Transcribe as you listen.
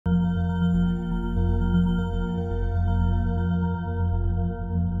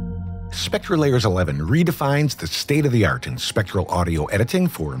SpectraLayers 11 redefines the state-of-the-art in spectral audio editing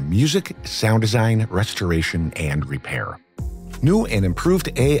for music, sound design, restoration, and repair. New and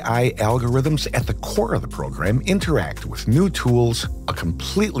improved AI algorithms at the core of the program interact with new tools, a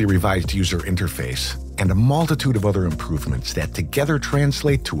completely revised user interface, and a multitude of other improvements that together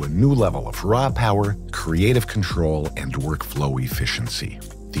translate to a new level of raw power, creative control, and workflow efficiency.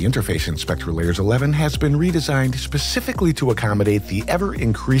 The interface in SpectraLayers 11 has been redesigned specifically to accommodate the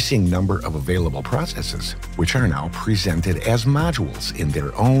ever-increasing number of available processes, which are now presented as modules in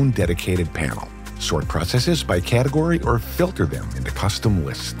their own dedicated panel. Sort processes by category or filter them into custom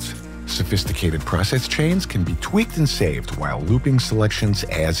lists. Sophisticated process chains can be tweaked and saved while looping selections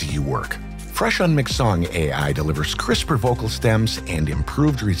as you work. Fresh Unmixed Song AI delivers crisper vocal stems and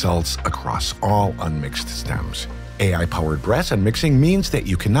improved results across all unmixed stems. AI-powered brass unmixing means that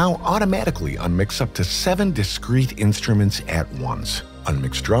you can now automatically unmix up to 7 discrete instruments at once.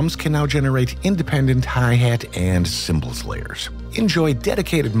 Unmixed drums can now generate independent hi-hat and cymbals layers. Enjoy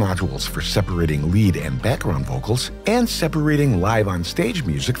dedicated modules for separating lead and background vocals and separating live on-stage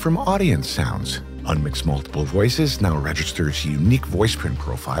music from audience sounds. Unmixed Multiple Voices now registers unique voice print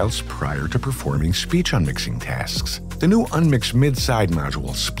profiles prior to performing speech unmixing tasks. The new Unmixed Mid-Side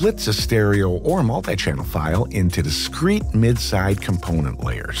module splits a stereo or multi-channel file into discrete mid-side component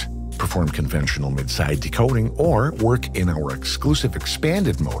layers. Perform conventional mid-side decoding or work in our exclusive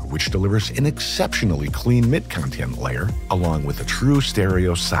expanded mode, which delivers an exceptionally clean mid-content layer along with a true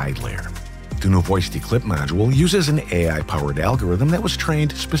stereo side layer. The new Voice Declip module uses an AI-powered algorithm that was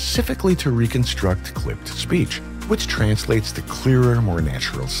trained specifically to reconstruct clipped speech, which translates to clearer, more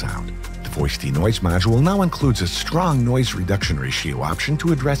natural sound. The Voice Denoise module now includes a strong noise reduction ratio option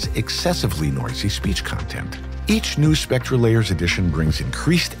to address excessively noisy speech content. Each new SpectraLayers edition brings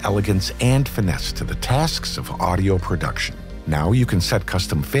increased elegance and finesse to the tasks of audio production. Now you can set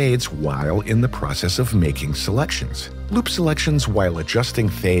custom fades while in the process of making selections. Loop selections while adjusting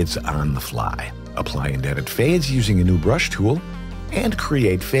fades on the fly. Apply and edit fades using a new brush tool, and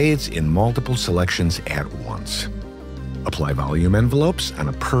create fades in multiple selections at once. Apply volume envelopes on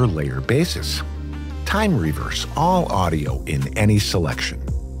a per-layer basis. Time reverse all audio in any selection.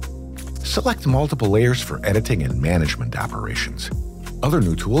 Select multiple layers for editing and management operations. Other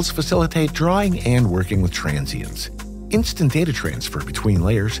new tools facilitate drawing and working with transients, instant data transfer between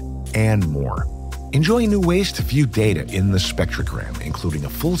layers, and more. Enjoy new ways to view data in the spectrogram, including a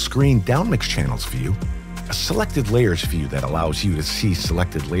full-screen downmix channels view, a selected layers view that allows you to see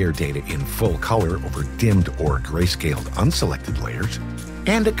selected layer data in full color over dimmed or grayscaled unselected layers,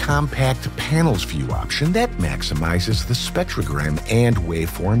 and a compact panels view option that maximizes the spectrogram and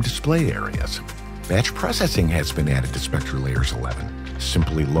waveform display areas. Batch processing has been added to SpectraLayers 11.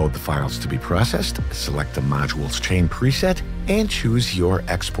 Simply load the files to be processed, select the module's chain preset, and choose your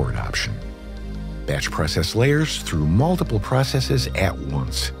export option. Batch process layers through multiple processes at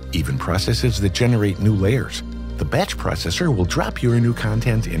once, even processes that generate new layers. The batch processor will drop your new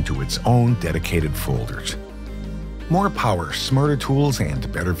content into its own dedicated folders. More power, smarter tools,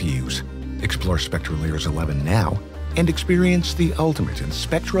 and better views. Explore SpectraLayers 11 now and experience the ultimate in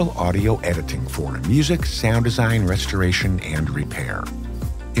spectral audio editing for music, sound design, restoration, and repair.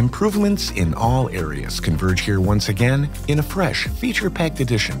 Improvements in all areas converge here once again in a fresh, feature-packed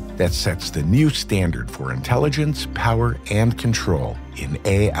edition that sets the new standard for intelligence, power, and control in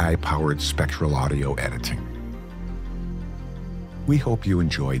AI-powered spectral audio editing. We hope you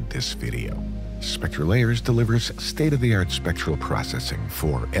enjoyed this video. SpectraLayers delivers state-of-the-art spectral processing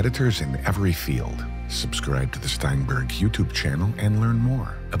for editors in every field. Subscribe to the Steinberg YouTube channel and learn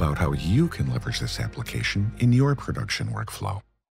more about how you can leverage this application in your production workflow.